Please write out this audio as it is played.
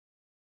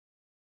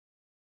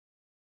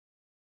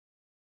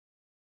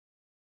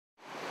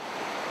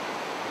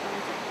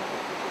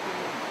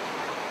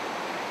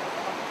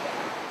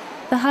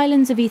The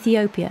highlands of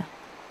Ethiopia,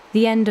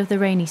 the end of the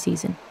rainy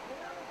season.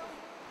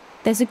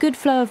 There's a good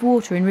flow of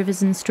water in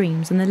rivers and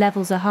streams and the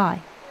levels are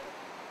high.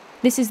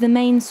 This is the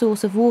main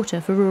source of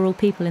water for rural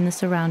people in the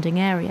surrounding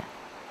area.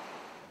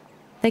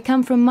 They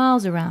come from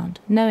miles around,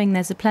 knowing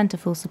there's a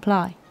plentiful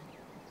supply.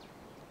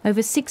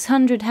 Over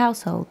 600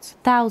 households,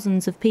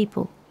 thousands of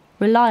people,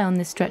 rely on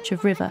this stretch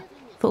of river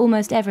for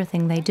almost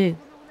everything they do.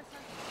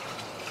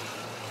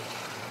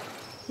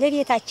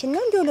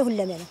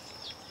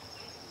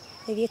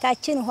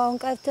 ለቤታችን ውሃውን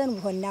ቀርተን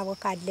ቡና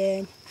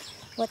ወካለን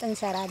ወጥ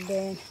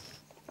እንሰራለን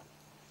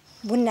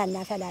ቡና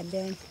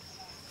እናፈላለን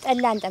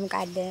ጠላ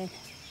እንጠምቃለን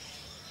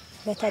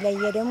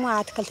በተለየ ደግሞ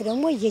አትክልት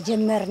ደግሞ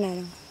እየጀመርነ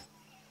ነው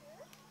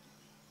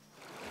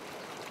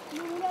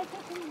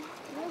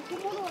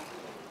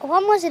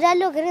ውሃም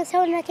ወስዳለሁ ግን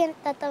ሰውነቴን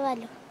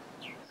ተጣጣባለሁ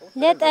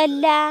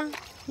ለጠላ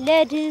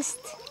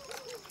ለድስት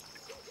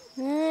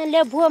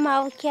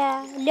ለቦማውኪያ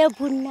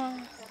ለቡና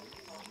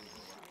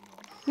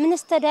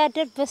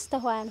ምንስተዳደር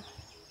በስተዋ ነው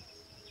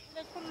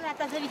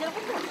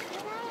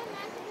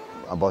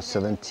About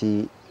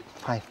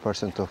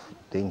 75% of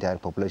the entire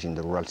population in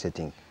the rural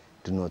setting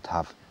do not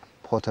have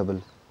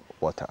potable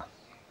water.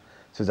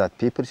 So that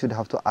people should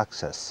have to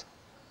access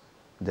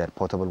their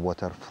potable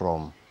water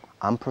from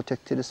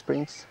unprotected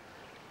springs,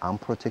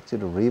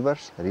 unprotected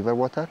rivers, river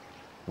water,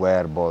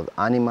 where both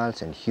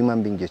animals and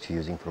human beings are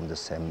using from the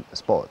same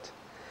spot.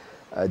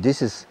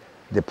 This is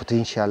the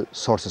potential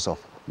sources of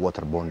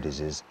waterborne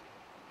disease.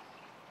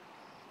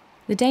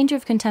 The danger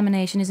of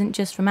contamination isn't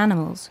just from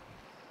animals.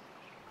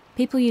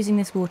 People using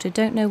this water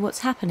don't know what's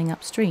happening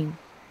upstream.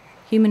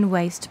 Human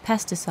waste,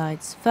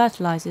 pesticides,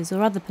 fertilizers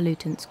or other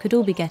pollutants could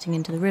all be getting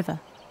into the river.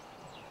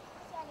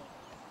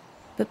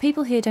 But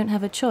people here don't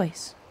have a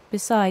choice.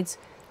 Besides,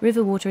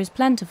 river water is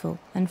plentiful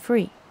and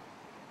free.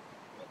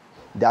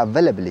 The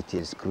availability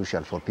is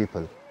crucial for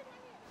people.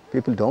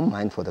 People don't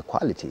mind for the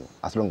quality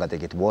as long as they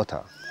get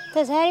water.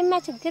 ተዛሪማ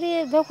ችግር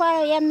በኋ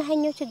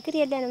ያማኸኛው ችግር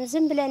የለንም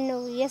ዝም ብለን ነው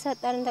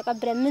የሰጣን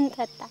ተቀብለን ምን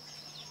ጠጣ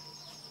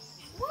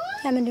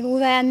ለምን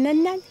ውባ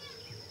ያመናል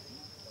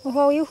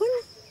ውሃው ይሁን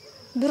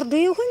ብርዱ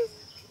ይሁን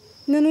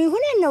ምኑ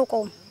ይሁን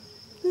እናውቀው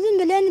ዝም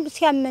ብለን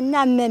ሲያመና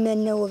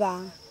አመመን ነው ውባ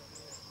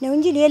ነው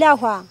እንጂ ሌላ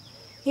ውሃ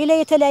ሌላ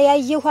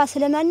የተለያየ ውሃ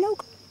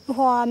ስለማናውቅ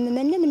ውሃው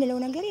አመመን ምንለው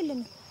ነገር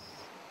የለም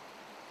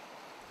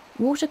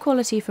Water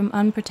quality from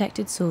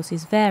unprotected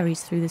sources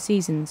varies through the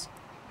seasons.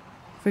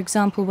 For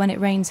example, when it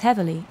rains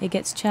heavily, it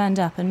gets churned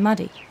up and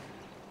muddy.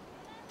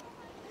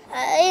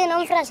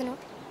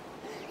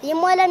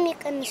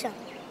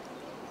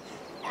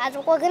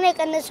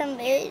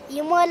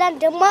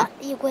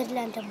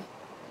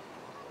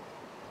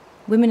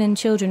 Women and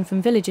children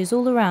from villages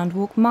all around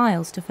walk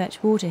miles to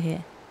fetch water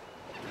here.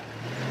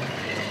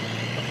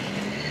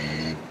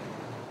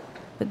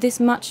 But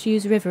this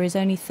much-used river is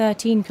only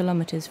 13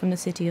 kilometers from the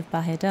city of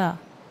Bahir Dar,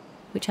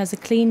 which has a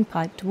clean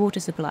piped water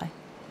supply.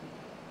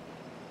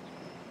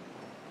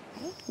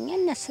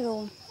 እናስበው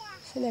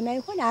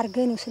ስለማይሆን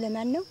አርገኑ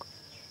ስለማንነው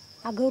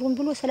አገሩን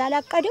ብሎ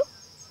ስላላቀደው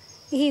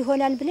ይሄ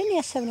ይሆናል ብለን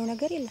ያሰብነው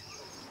ነገር የለም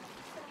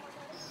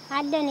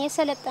አለን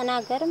የሰለጠና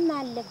ሀገርም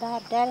አለ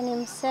ባህር ዳርን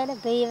የመሰለ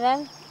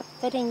በይባል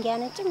በደንጊያ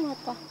ነጭም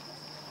ወጣ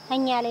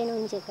እኛ ላይ ነው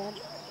እንጂ ጋር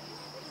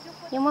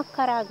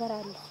የሞከረ ሀገር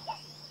አለ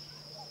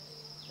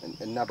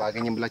እና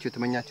ባገኘም ብላችሁ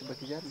ተመኛችበት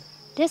ይያል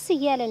ደስ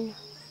ይያለን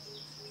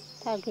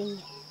ታገኘ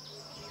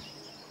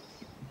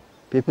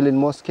People in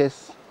most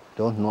cases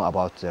don't know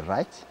about their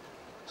rights.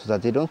 So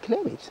that they don't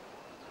claim it.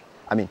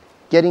 I mean,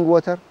 getting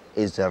water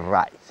is a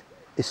right.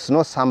 It's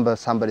not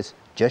somebody's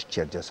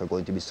gesture just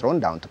going to be thrown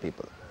down to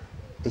people.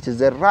 It is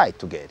their right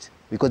to get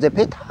because they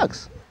pay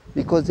tax,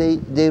 because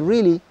they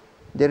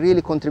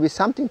really contribute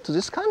something to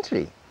this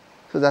country,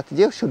 so that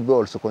they should be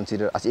also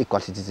considered as equal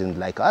citizens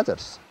like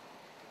others.